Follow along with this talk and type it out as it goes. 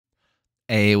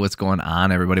Hey, what's going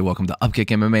on, everybody? Welcome to Upkick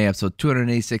MMA, episode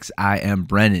 286. I am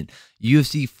Brennan.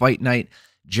 UFC Fight Night,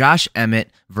 Josh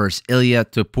Emmett versus Ilia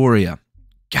Topuria.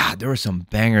 God, there were some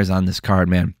bangers on this card,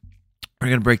 man. We're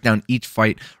going to break down each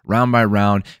fight round by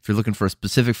round. If you're looking for a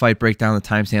specific fight breakdown, the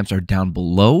timestamps are down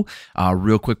below.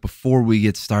 Real quick, before we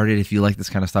get started, if you like this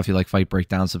kind of stuff, you like fight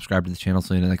breakdowns, subscribe to the channel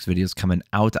so the next video is coming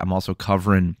out. I'm also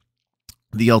covering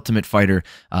The Ultimate Fighter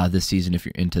this season if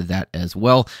you're into that as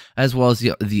well as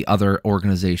the other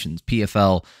organizations.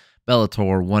 PFL,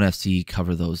 Bellator, 1FC,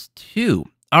 cover those too.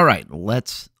 All right,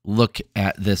 let's look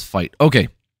at this fight. Okay,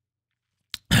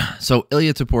 so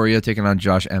Ilia Topuria taking on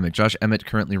Josh Emmett. Josh Emmett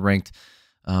currently ranked,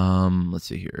 let's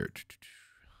see here.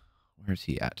 Where's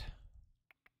he at?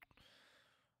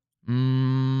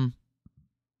 Emmett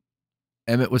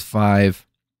was 5.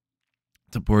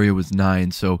 Topuria was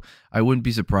 9, so I wouldn't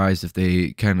be surprised if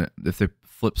they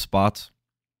flip spots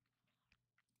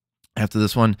after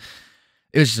this one.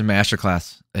 It was just a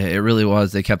masterclass. It really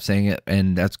was. They kept saying it,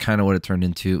 and that's kind of what it turned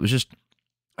into. It was just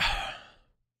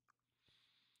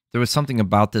there was something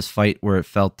about this fight where it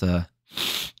felt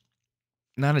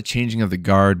not a changing of the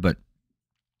guard, but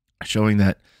showing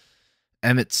that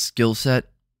Emmett's skill set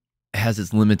has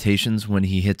its limitations when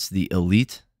he hits the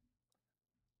elite.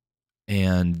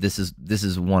 And this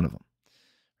is one of them,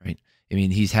 right? I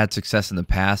mean, he's had success in the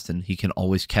past, and he can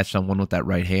always catch someone with that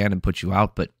right hand and put you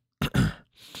out. But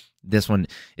this one,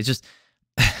 it's just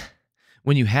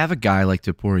when you have a guy like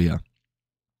Topuria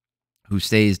who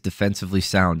stays defensively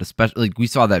sound, especially like we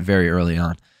saw that very early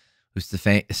on, who's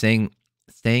staying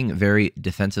very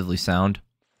defensively sound.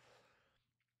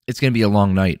 It's going to be a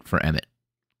long night for Emmett.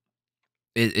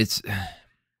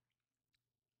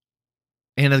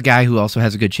 And a guy who also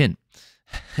has a good chin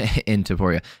in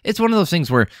Topuria. It's one of those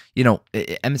things where, you know,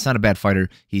 Emmett's not a bad fighter.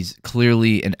 He's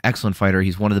clearly an excellent fighter.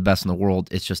 He's one of the best in the world.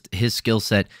 It's just his skill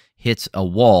set hits a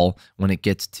wall when it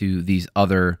gets to these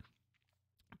other,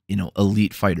 you know,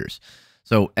 elite fighters.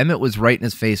 So Emmett was right in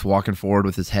his face, walking forward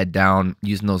with his head down,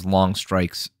 using those long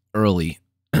strikes early.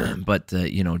 But,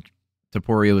 you know,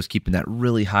 Topuria was keeping that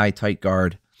really high, tight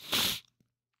guard,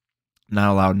 not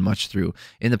allowed much through.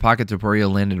 In the pocket, Topuria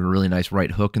landed a really nice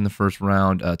right hook in the first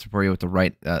round. Topuria with the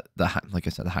right, like I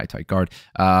said, the high tight guard.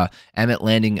 Emmett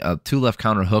landing 2 left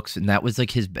counter hooks, and that was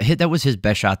like that was his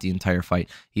best shot the entire fight.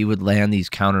 He would land these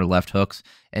counter left hooks,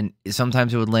 and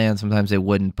sometimes it would land, sometimes it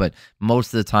wouldn't, but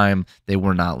most of the time they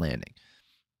were not landing.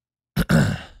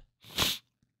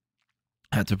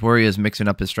 Topuria is mixing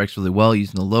up his strikes really well,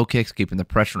 using the low kicks, keeping the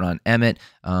pressure on Emmett.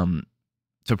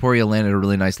 Topuria landed a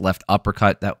really nice left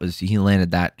uppercut. He landed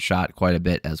that shot quite a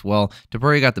bit as well.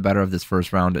 Topuria got the better of this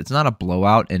first round. It's not a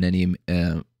blowout in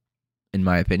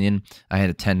my opinion. I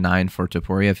had a 10-9 for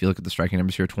Topuria. If you look at the striking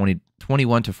numbers here,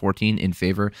 21-14 in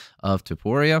favor of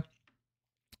Topuria.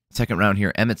 Second round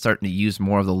here, Emmett starting to use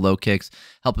more of the low kicks,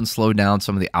 helping slow down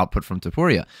some of the output from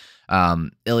Topuria.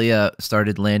 Ilia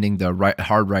started landing the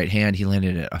hard right hand. He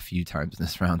landed it a few times in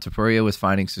this round. Topuria was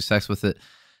finding success with it.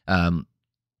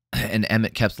 And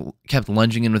Emmett kept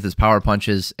lunging in with his power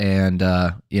punches, and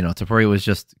you know, Topuria was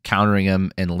just countering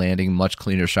him and landing much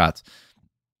cleaner shots.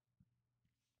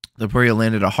 Topuria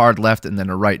landed a hard left and then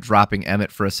a right, dropping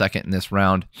Emmett for a second in this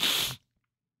round.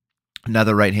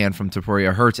 Another right hand from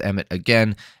Topuria hurts Emmett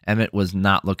again. Emmett was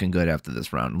not looking good after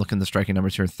this round. Looking at the striking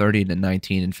numbers here,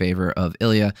 30-19 in favor of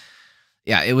Ilia.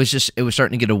 Yeah, it was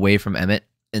starting to get away from Emmett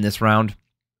in this round.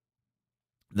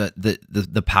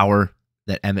 The power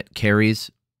that Emmett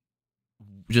carries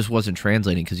just wasn't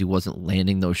translating because he wasn't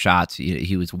landing those shots.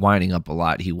 He was winding up a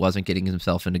lot. He wasn't getting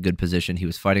himself in a good position. He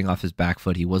was fighting off his back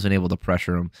foot. He wasn't able to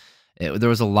pressure him. There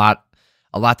was a lot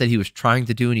that he was trying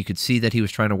to do, and you could see that he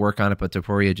was trying to work on it, but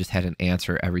Topuria just had an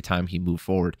answer every time he moved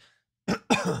forward.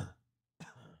 All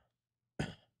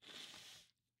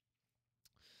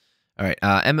right,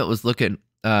 Emmett was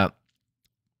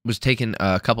taking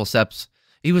a couple steps.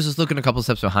 He was just looking a couple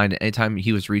steps behind it. Anytime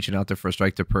he was reaching out there for a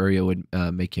strike, Topuria would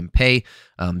make him pay.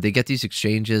 They get these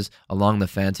exchanges along the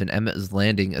fence, and Emmett is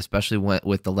landing, especially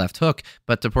with the left hook,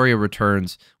 but Topuria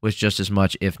returns with just as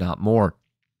much, if not more.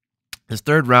 His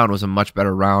third round was a much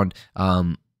better round.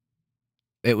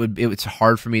 It's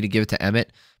hard for me to give it to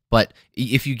Emmett, but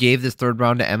if you gave this third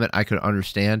round to Emmett, I could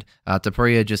understand.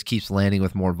 Topuria just keeps landing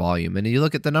with more volume. And you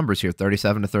look at the numbers here,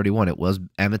 37-31. It was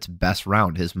Emmett's best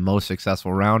round, his most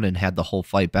successful round, and had the whole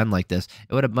fight been like this,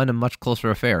 it would have been a much closer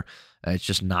affair. It's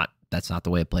just not, that's not the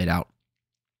way it played out.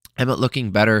 Emmett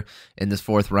looking better in this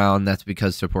fourth round. That's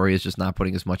because Topuria is just not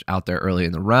putting as much out there early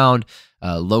in the round.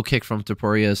 Low kick from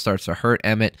Topuria starts to hurt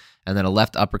Emmett, and then a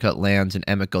left uppercut lands, and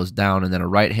Emmett goes down, and then a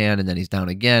right hand, and then he's down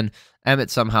again. Emmett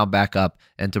somehow back up,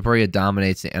 and Topuria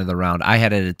dominates the end of the round. I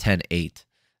had it at 10-8.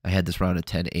 I had this round at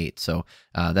 10-8, so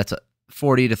that's a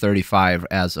 40-35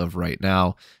 as of right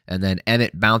now. And then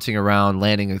Emmett bouncing around,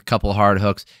 landing a couple hard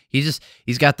hooks. He's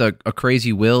got a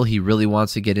crazy will. He really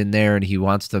wants to get in there, and he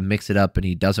wants to mix it up, and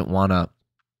he doesn't want to.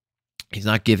 He's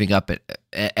not giving up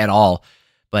at all.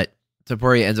 But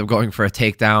Topuria ends up going for a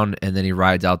takedown, and then he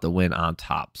rides out the win on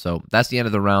top. So that's the end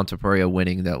of the round. Topuria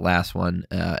winning that last one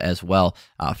as well.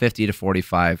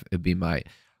 50-45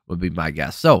 would be my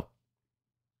guess. So.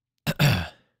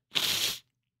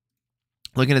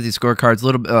 Looking at these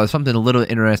scorecards, something a little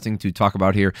interesting to talk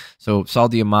about here. So Saul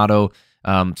D'Amato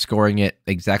scoring it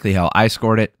exactly how I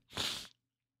scored it.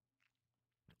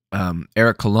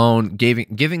 Eric Colon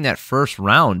giving that first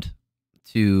round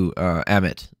to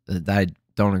Emmett. I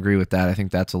don't agree with that. I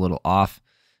think that's a little off.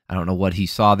 I don't know what he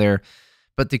saw there.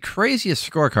 But the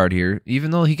craziest scorecard here,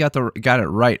 even though he got it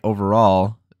right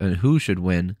overall, and who should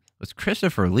win, was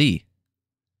Christopher Lee.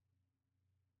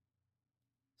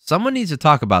 Someone needs to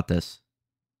talk about this.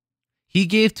 He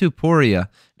gave Topuria.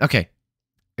 Okay,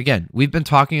 again, we've been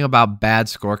talking about bad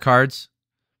scorecards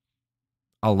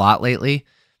a lot lately,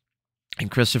 and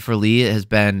Christopher Lee has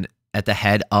been at the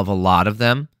head of a lot of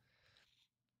them.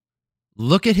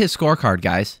 Look at his scorecard,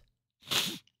 guys.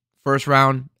 First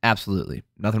round, absolutely.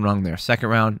 Nothing wrong there. Second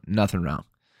round, nothing wrong.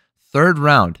 Third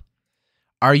round,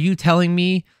 are you telling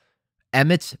me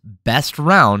Emmett's best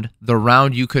round, the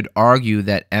round you could argue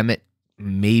that Emmett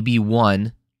maybe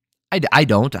won? I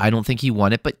don't think he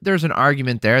won it, but there's an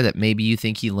argument there that maybe you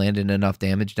think he landed enough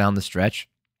damage down the stretch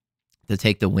to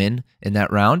take the win in that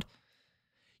round.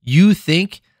 You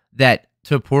think that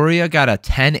Topuria got a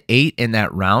 10-8 in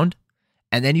that round,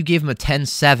 and then you gave him a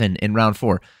 10-7 in round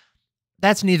 4.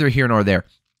 That's neither here nor there.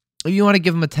 If you want to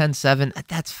give him a 10-7,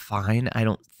 that's fine. I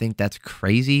don't think that's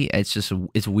crazy.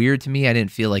 It's weird to me. I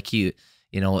didn't feel like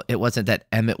it wasn't that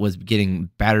Emmett was getting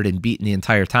battered and beaten the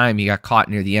entire time. He got caught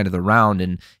near the end of the round,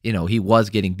 and, he was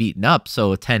getting beaten up.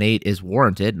 So a 10-8 is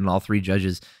warranted, and all three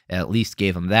judges at least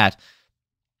gave him that.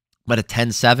 But a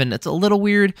 10-7, it's a little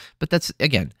weird, but that's,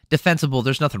 again, defensible.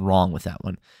 There's nothing wrong with that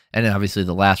one. And then obviously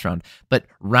the last round. But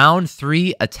round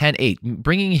 3, a 10-8,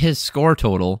 bringing his score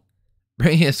total to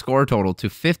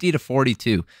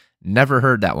 50-42. Never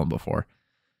heard that one before.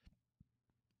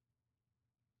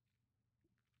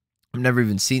 I've never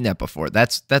even seen that before.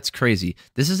 That's crazy.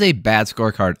 This is a bad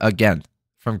scorecard again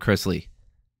from Chris Lee.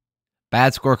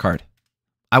 Bad scorecard.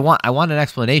 I want an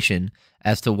explanation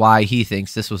as to why he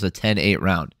thinks this was a 10-8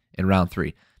 round in round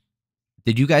 3.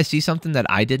 Did you guys see something that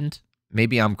I didn't?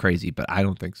 Maybe I'm crazy, but I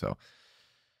don't think so.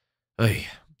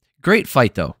 Great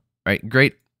fight though, right?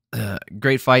 Great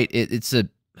fight. It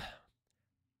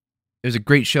was a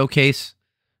great showcase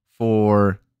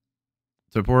for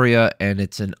Topuria, and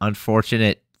it's an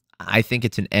unfortunate. I think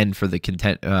it's an end for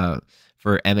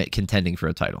for Emmett contending for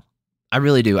a title. I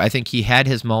really do. I think he had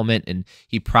his moment, and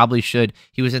he probably should.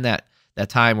 He was in that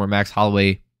time where Max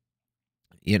Holloway,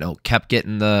 kept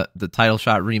getting the title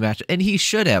shot rematch, and he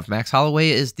should have. Max Holloway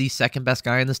is the second best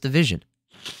guy in this division.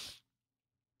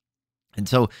 And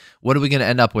so what are we going to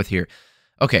end up with here?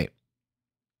 Okay.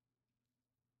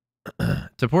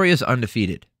 Topuria is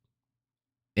undefeated,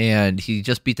 and he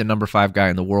just beat the number 5 guy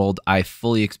in the world. I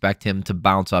fully expect him to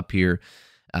bounce up here.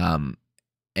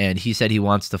 And he said he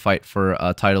wants to fight for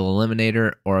a title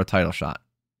eliminator or a title shot.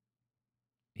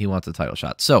 He wants a title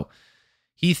shot. So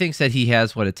he thinks that he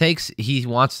has what it takes. He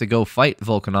wants to go fight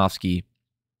Volkanovski.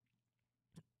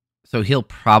 So he'll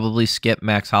probably skip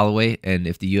Max Holloway. And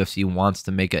if the UFC wants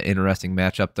to make an interesting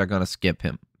matchup, they're going to skip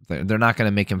him. They're not going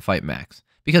to make him fight Max,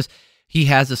 because he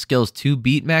has the skills to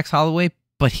beat Max Holloway,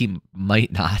 but he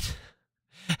might not.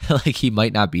 He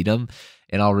might not beat him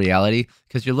in all reality,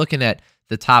 because you're looking at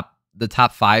the top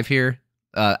 5 here,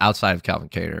 outside of Calvin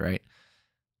Kattar, right?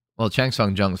 Well, Chang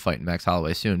Sung Jung is fighting Max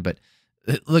Holloway soon, but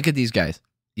look at these guys.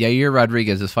 Yair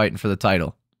Rodriguez is fighting for the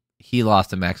title. He lost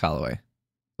to Max Holloway.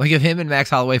 If him and Max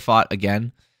Holloway fought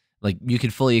again, you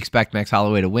could fully expect Max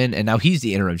Holloway to win, and now he's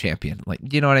the interim champion.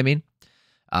 Do you know what I mean?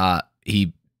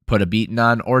 He put a beating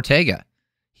on Ortega.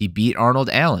 He beat Arnold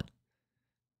Allen.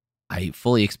 I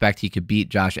fully expect he could beat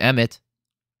Josh Emmett.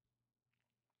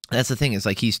 That's the thing. It's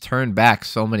he's turned back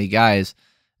so many guys.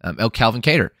 Calvin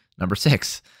Kattar, number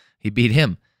 6. He beat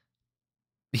him.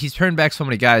 He's turned back so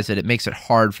many guys that it makes it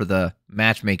hard for the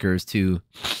matchmakers to,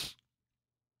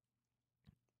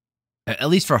 at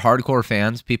least for hardcore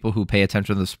fans, people who pay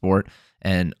attention to the sport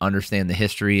and understand the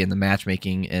history and the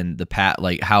matchmaking and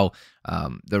like how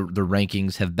the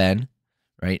rankings have been,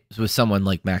 right? So with someone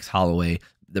like Max Holloway,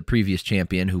 the previous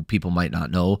champion, who people might not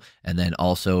know, and then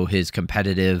also his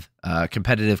competitive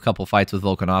couple fights with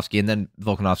Volkanovski, and then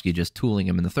Volkanovski just tooling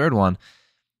him in the third one,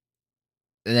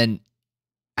 and then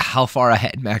how far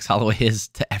ahead Max Holloway is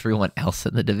to everyone else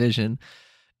in the division,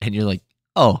 and you're like,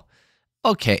 oh,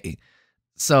 okay,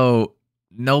 so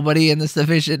nobody in this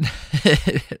division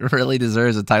really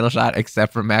deserves a title shot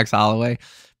except for Max Holloway,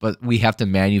 but we have to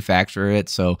manufacture it,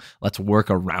 so let's work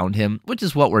around him, which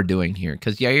is what we're doing here.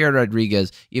 Because Yair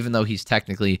Rodriguez, even though he's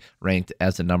technically ranked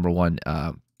as the number one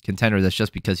contender, that's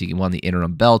just because he won the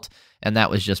interim belt, and that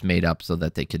was just made up so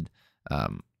that they could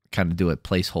kind of do a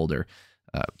placeholder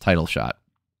title shot.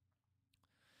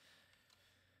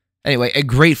 Anyway, a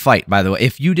great fight, by the way.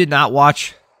 If you did not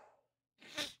watch,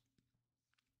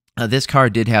 this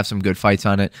card did have some good fights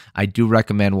on it. I do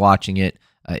recommend watching it.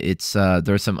 There's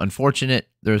an unfortunate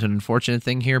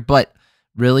thing here, but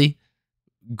really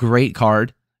great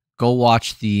card. Go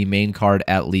watch the main card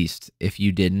at least. If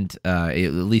you didn't, at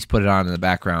least put it on in the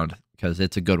background because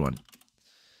it's a good one.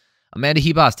 Amanda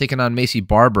Ribas taking on Maycee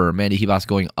Barber. Amanda Ribas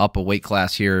going up a weight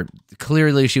class here.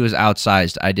 Clearly, she was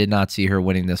outsized. I did not see her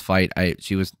winning this fight.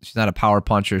 She's not a power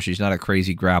puncher. She's not a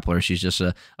crazy grappler. She's just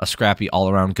a scrappy,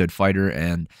 all-around good fighter.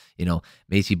 And,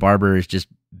 Maycee Barber is just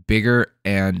bigger,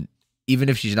 and even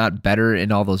if she's not better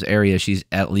in all those areas, she's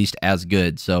at least as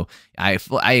good. So I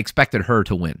expected her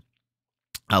to win.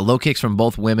 Low kicks from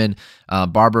both women.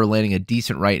 Barber landing a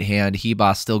decent right hand.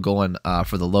 Ribas still going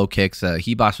for the low kicks.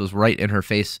 Ribas was right in her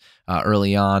face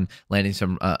early on, landing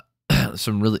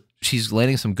she's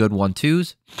landing some good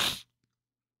 1-2s.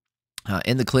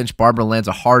 In the clinch, Barber lands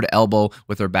a hard elbow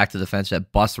with her back to the fence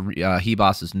that busts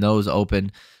Ribas's nose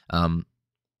open.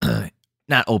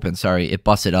 Not open, sorry. It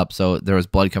busted up, so there was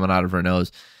blood coming out of her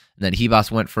nose. And then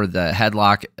Ribas went for the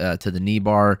headlock to the knee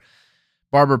bar.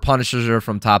 Barber punishes her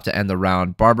from top to end the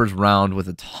round. Barber's round with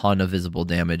a ton of visible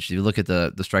damage. You look at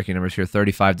the striking numbers here,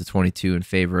 35-22 in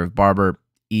favor of Barber.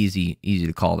 Easy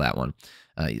to call that one.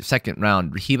 Second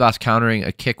round, Ribas countering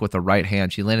a kick with the right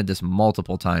hand. She landed this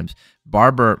multiple times.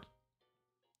 Barber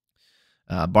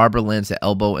lands the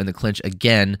elbow in the clinch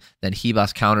again. Then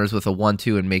Ribas counters with a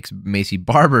 1-2 and makes Maycee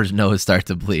Barber's nose start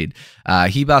to bleed.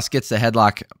 Ribas gets the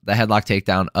headlock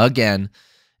takedown again,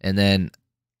 and then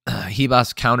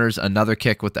Ribas counters another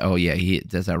kick with he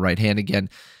does that right hand again.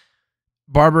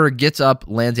 Barber gets up,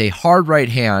 lands a hard right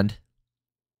hand.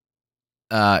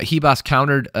 Ribas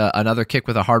countered another kick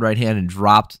with a hard right hand and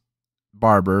dropped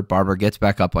Barber. Barber gets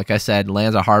back up, like I said,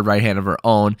 lands a hard right hand of her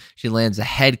own. She lands a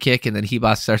head kick, and then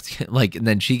Ribas starts and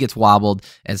then she gets wobbled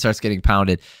and starts getting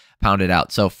pounded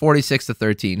out. So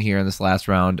 46-13 here in this last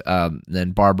round.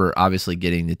 Then Barber obviously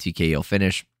getting the TKO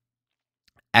finish.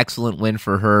 Excellent win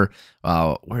for her.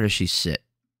 Where does she sit?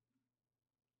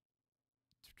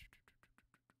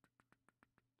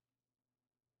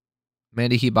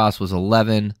 Amanda Ribas was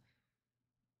 11.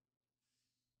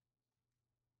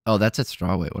 Oh, that's at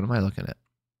strawweight. What am I looking at?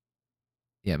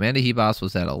 Yeah, Amanda Ribas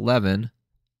was at 11.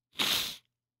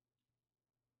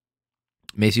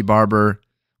 Maycee Barber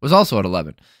was also at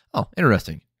 11. Oh,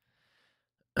 interesting.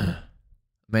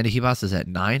 Amanda Ribas is at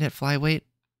 9 at flyweight.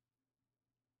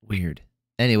 Weird.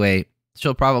 Anyway,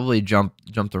 she'll probably jump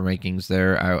the rankings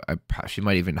there. She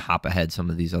might even hop ahead some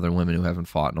of these other women who haven't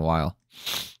fought in a while.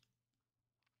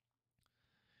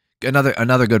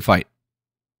 Another good fight.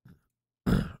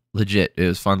 Legit, it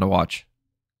was fun to watch.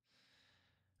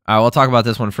 We'll talk about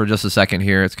this one for just a second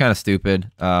here. It's kind of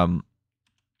stupid.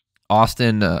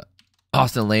 Austin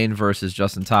Lane versus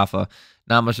Justin Tafa.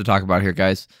 Not much to talk about here,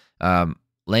 guys.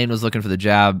 Lane was looking for the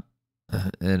jab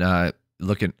and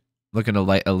looking to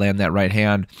land that right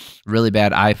hand. Really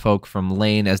bad eye poke from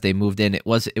Lane as they moved in. It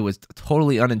was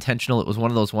totally unintentional. It was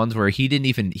one of those ones where he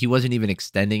wasn't even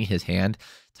extending his hand.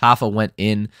 Tafa went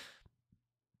in.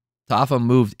 Tafa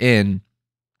moved in,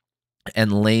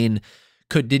 and Lane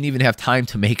didn't even have time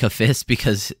to make a fist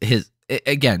because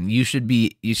you should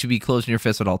be closing your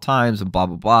fist at all times and blah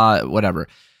blah blah, whatever.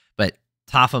 But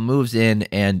Tafa moves in,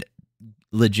 and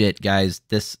legit, guys,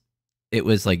 it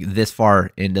was like this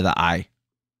far into the eye.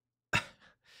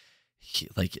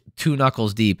 Like 2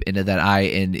 knuckles deep into that eye,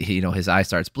 and his eye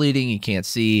starts bleeding. He can't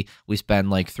see. We spend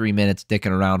like 3 minutes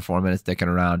dicking around, 4 minutes dicking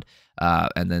around,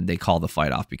 and then they call the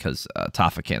fight off because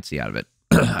Tafa can't see out of it.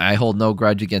 I hold no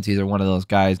grudge against either one of those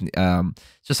guys. It's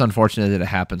just unfortunate that it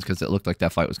happens because it looked like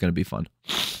that fight was going to be fun.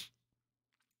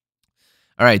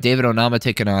 All right, David Onama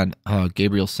taking on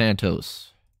Gabriel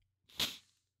Santos.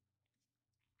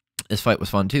 This fight was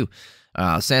fun too.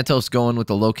 Santos going with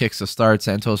the low kicks to start.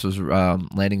 Santos was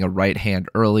landing a right hand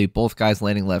early. Both guys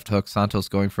landing left hooks. Santos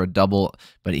going for a double,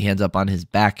 but he ends up on his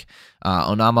back.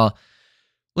 Onama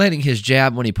landing his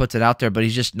jab when he puts it out there, but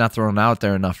he's just not thrown out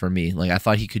there enough for me. Like, I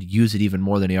thought he could use it even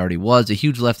more than he already was. A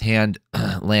huge left hand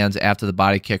lands after the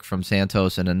body kick from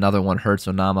Santos, and another one hurts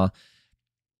Onama.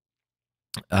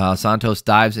 Santos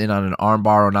dives in on an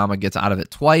armbar. Onama gets out of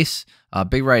it twice.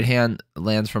 Big right hand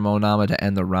lands from Onama to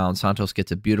end the round. Santos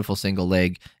gets a beautiful single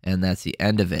leg, and that's the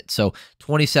end of it. So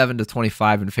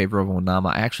 27-25 in favor of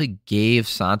Onama. I actually gave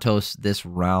Santos this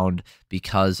round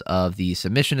because of the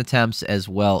submission attempts as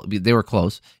well. They were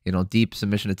close, deep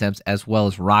submission attempts, as well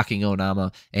as rocking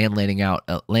Onama and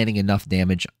landing enough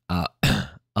damage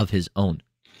of his own.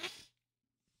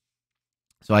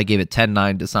 So I gave it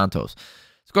 10-9 to Santos.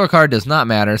 Scorecard does not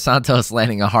matter. Santos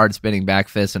landing a hard spinning back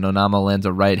fist, and Onama lands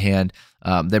a right hand.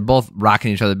 They're both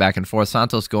rocking each other back and forth.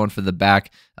 Santos going for the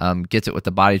back, gets it with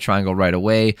the body triangle right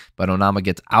away, but Onama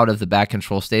gets out of the back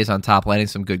control, stays on top, landing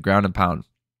some good ground and pound.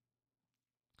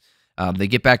 They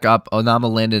get back up.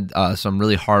 Onama landed some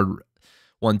really hard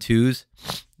 1-2s.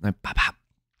 And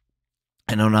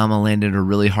Onama landed a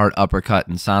really hard uppercut,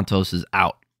 and Santos is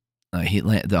out. He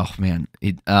landed, oh man,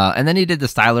 and then he did the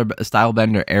style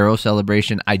bender arrow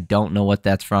celebration. I don't know what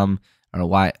that's from. I don't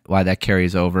know why that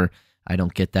carries over. I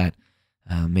don't get that.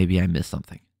 Maybe I missed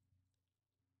something.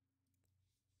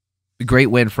 Great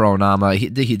win for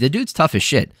Onama. The dude's tough as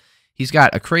shit. He's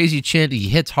got a crazy chin. He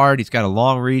hits hard. He's got a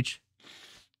long reach.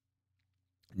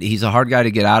 He's a hard guy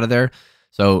to get out of there.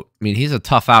 So I mean, he's a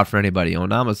tough out for anybody.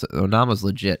 Onama's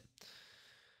legit.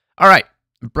 All right,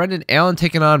 Brendan Allen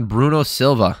taking on Bruno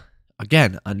Silva.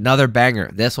 Again, another banger.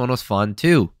 This one was fun,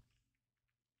 too.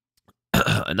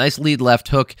 A nice lead left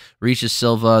hook reaches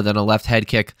Silva, then a left head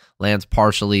kick lands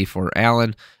partially for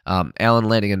Allen. Allen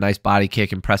landing a nice body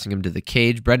kick and pressing him to the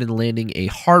cage. Brendan landing a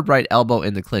hard right elbow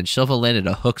in the clinch. Silva landed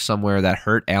a hook somewhere that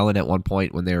hurt Allen at one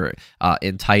point when they were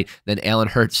in tight. Then Allen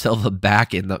hurt Silva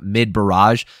back in the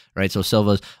mid-barrage, right? So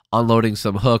Silva's unloading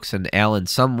some hooks, and Allen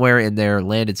somewhere in there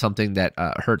landed something that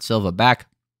hurt Silva back.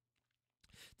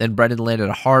 Then Brendan landed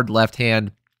a hard left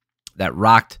hand that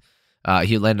rocked.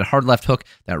 He landed a hard left hook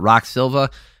that rocked Silva.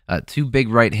 Two big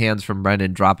right hands from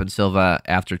Brendan dropping Silva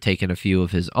after taking a few of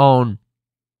his own.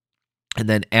 And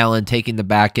then Allen taking the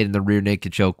back, getting the rear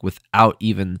naked choke without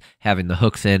even having the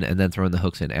hooks in, and then throwing the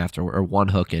hooks in afterward, or one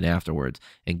hook in afterwards,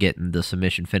 and getting the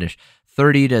submission finish.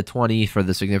 30-20 for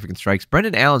the significant strikes.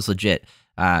 Brendan Allen's legit.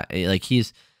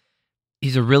 He's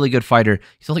a really good fighter.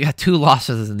 He's only got 2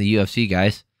 losses in the UFC,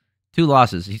 guys. 2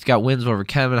 losses. He's got wins over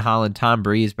Kevin Holland, Tom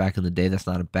Breeze back in the day. That's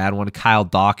not a bad one. Kyle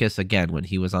Dawkins, again, when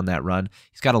he was on that run.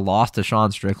 He's got a loss to Sean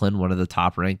Strickland, one of the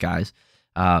top-ranked guys.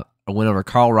 A win over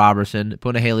Carl Robertson.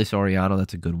 Punahele Haley Soriano,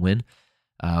 that's a good win.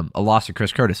 A loss to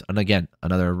Chris Curtis, and again,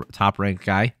 another top-ranked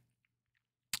guy.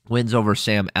 Wins over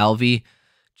Sam Alvey,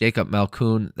 Jacob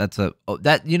Malkoun. That's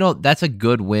a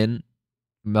good win.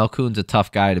 Malkoun's a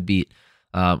tough guy to beat.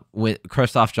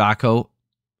 Christoph Jocko,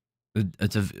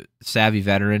 it's a savvy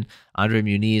veteran. Andre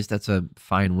Muniz, that's a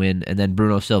fine win. And then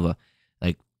Bruno Silva.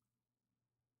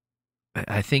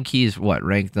 I think he's,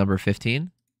 ranked number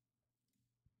 15?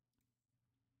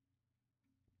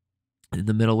 In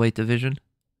the middleweight division?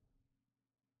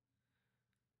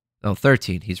 Oh,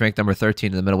 13. He's ranked number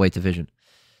 13 in the middleweight division.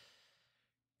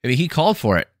 I mean, he called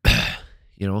for it.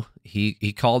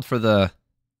 He called for the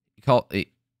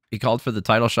he called for the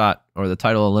title shot or the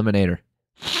title eliminator.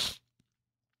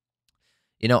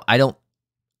 I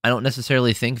don't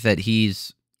necessarily think that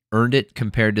he's earned it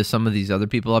compared to some of these other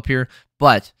people up here,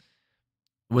 but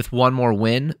with one more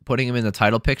win, putting him in the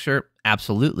title picture,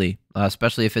 absolutely,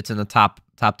 especially if it's in the top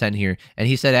 10 here. And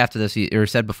he said after this, or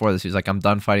said before this, he's like, I'm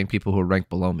done fighting people who are ranked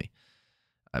below me.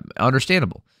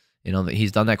 Understandable.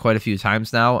 He's done that quite a few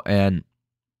times now, and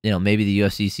maybe the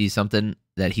UFC sees something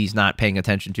that he's not paying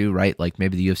attention to, right? Like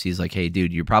maybe the UFC is like, hey,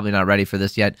 dude, you're probably not ready for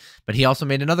this yet. But he also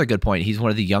made another good point. He's one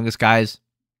of the youngest guys.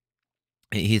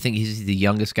 He thinks he's the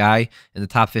youngest guy in the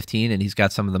top 15, and he's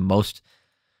got some of the most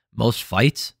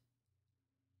fights.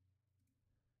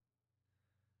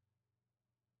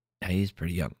 Yeah, he's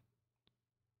pretty young.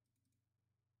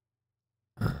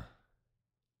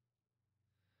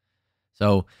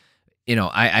 So,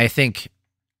 I think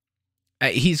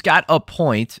he's got a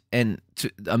point and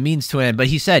a means to an end, but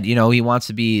he said, he wants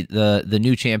to be the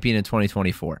new champion in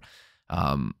 2024.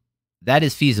 That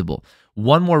is feasible.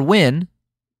 One more win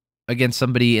against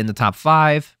somebody in the top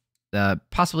 5,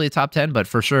 possibly a top 10, but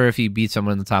for sure if he beats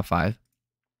someone in the top 5,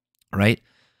 right?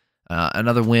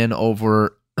 Another win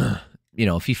over,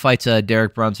 if he fights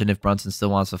Derek Brunson, if Brunson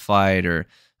still wants to fight, or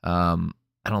I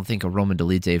don't think a Roman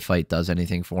Dolidze fight does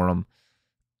anything for him.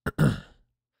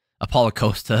 A Paulo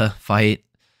Costa fight.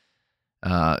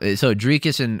 So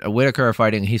Dricus and Whitaker are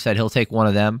fighting. He said he'll take one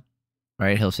of them,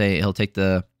 right? He'll take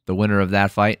the winner of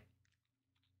that fight.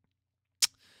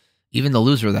 Even the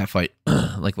loser of that fight.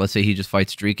 Like, let's say he just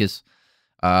fights Dricus.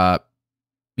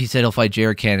 He said he'll fight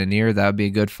Jared Cannonier. That would be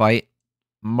a good fight.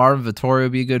 Marvin Vettori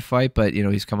would be a good fight, but, you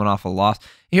know, he's coming off a loss.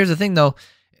 Here's the thing, though.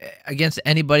 Against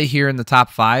anybody here in the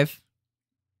top 5,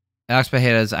 Alex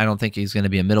Pereira's, I don't think he's going to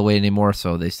be a middleweight anymore,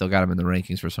 so they still got him in the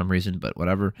rankings for some reason, but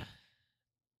whatever.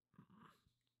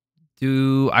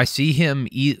 Do I see him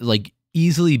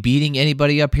easily beating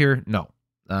anybody up here? No.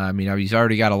 I mean, he's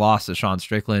already got a loss to Sean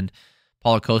Strickland.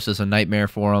 Paulo Costa's a nightmare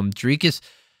for him. Dricus,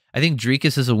 I think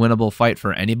Dricus is a winnable fight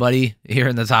for anybody here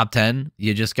in the top 10.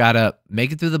 You just got to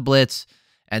make it through the blitz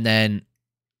and then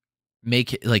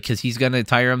make it, because he's going to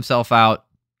tire himself out.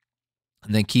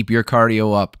 And then keep your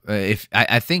cardio up.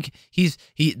 I think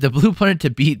the blueprint to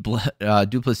beat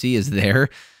Duplessis is there,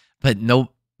 but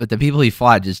the people he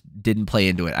fought just didn't play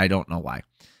into it. I don't know why.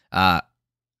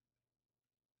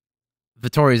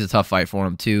 Vittori's a tough fight for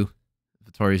him too.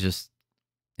 Vittori's just,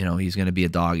 you know, he's going to be a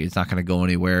dog. He's not going to go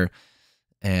anywhere.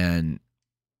 And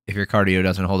if your cardio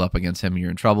doesn't hold up against him, you're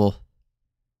in trouble.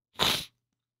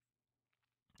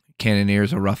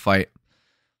 Cannonier's a rough fight.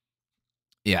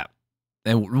 Yeah.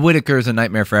 And Whitaker is a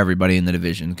nightmare for everybody in the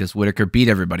division because Whitaker beat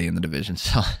everybody in the division.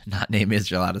 So not name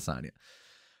Israel Adesanya.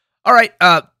 All right,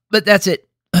 but that's it.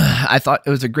 I thought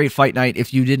it was a great fight night.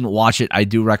 If you didn't watch it, I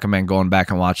do recommend going back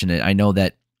and watching it. I know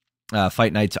that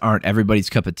fight nights aren't everybody's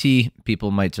cup of tea. People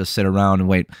might just sit around and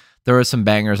wait. There were some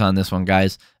bangers on this one,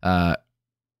 guys.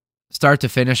 Start to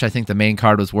finish, I think the main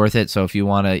card was worth it. So if you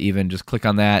want to even just click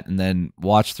on that and then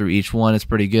watch through each one, it's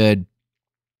pretty good.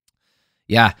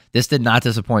 Yeah, this did not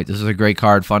disappoint. This was a great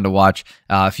card, fun to watch.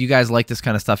 If you guys like this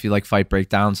kind of stuff, you like fight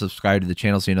breakdowns, subscribe to the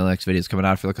channel so you know the next video is coming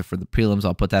out. If you're looking for the prelims,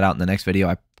 I'll put that out in the next video.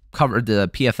 I covered the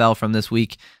PFL from this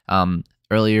week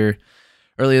earlier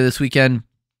this weekend.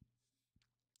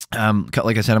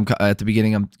 Like I said, at the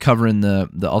beginning, I'm covering the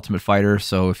Ultimate Fighter.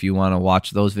 So if you want to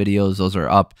watch those videos, those are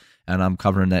up, and I'm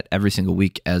covering that every single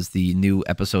week as the new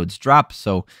episodes drop.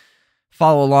 So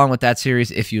follow along with that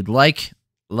series if you'd like.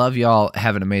 Love y'all.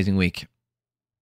 Have an amazing week.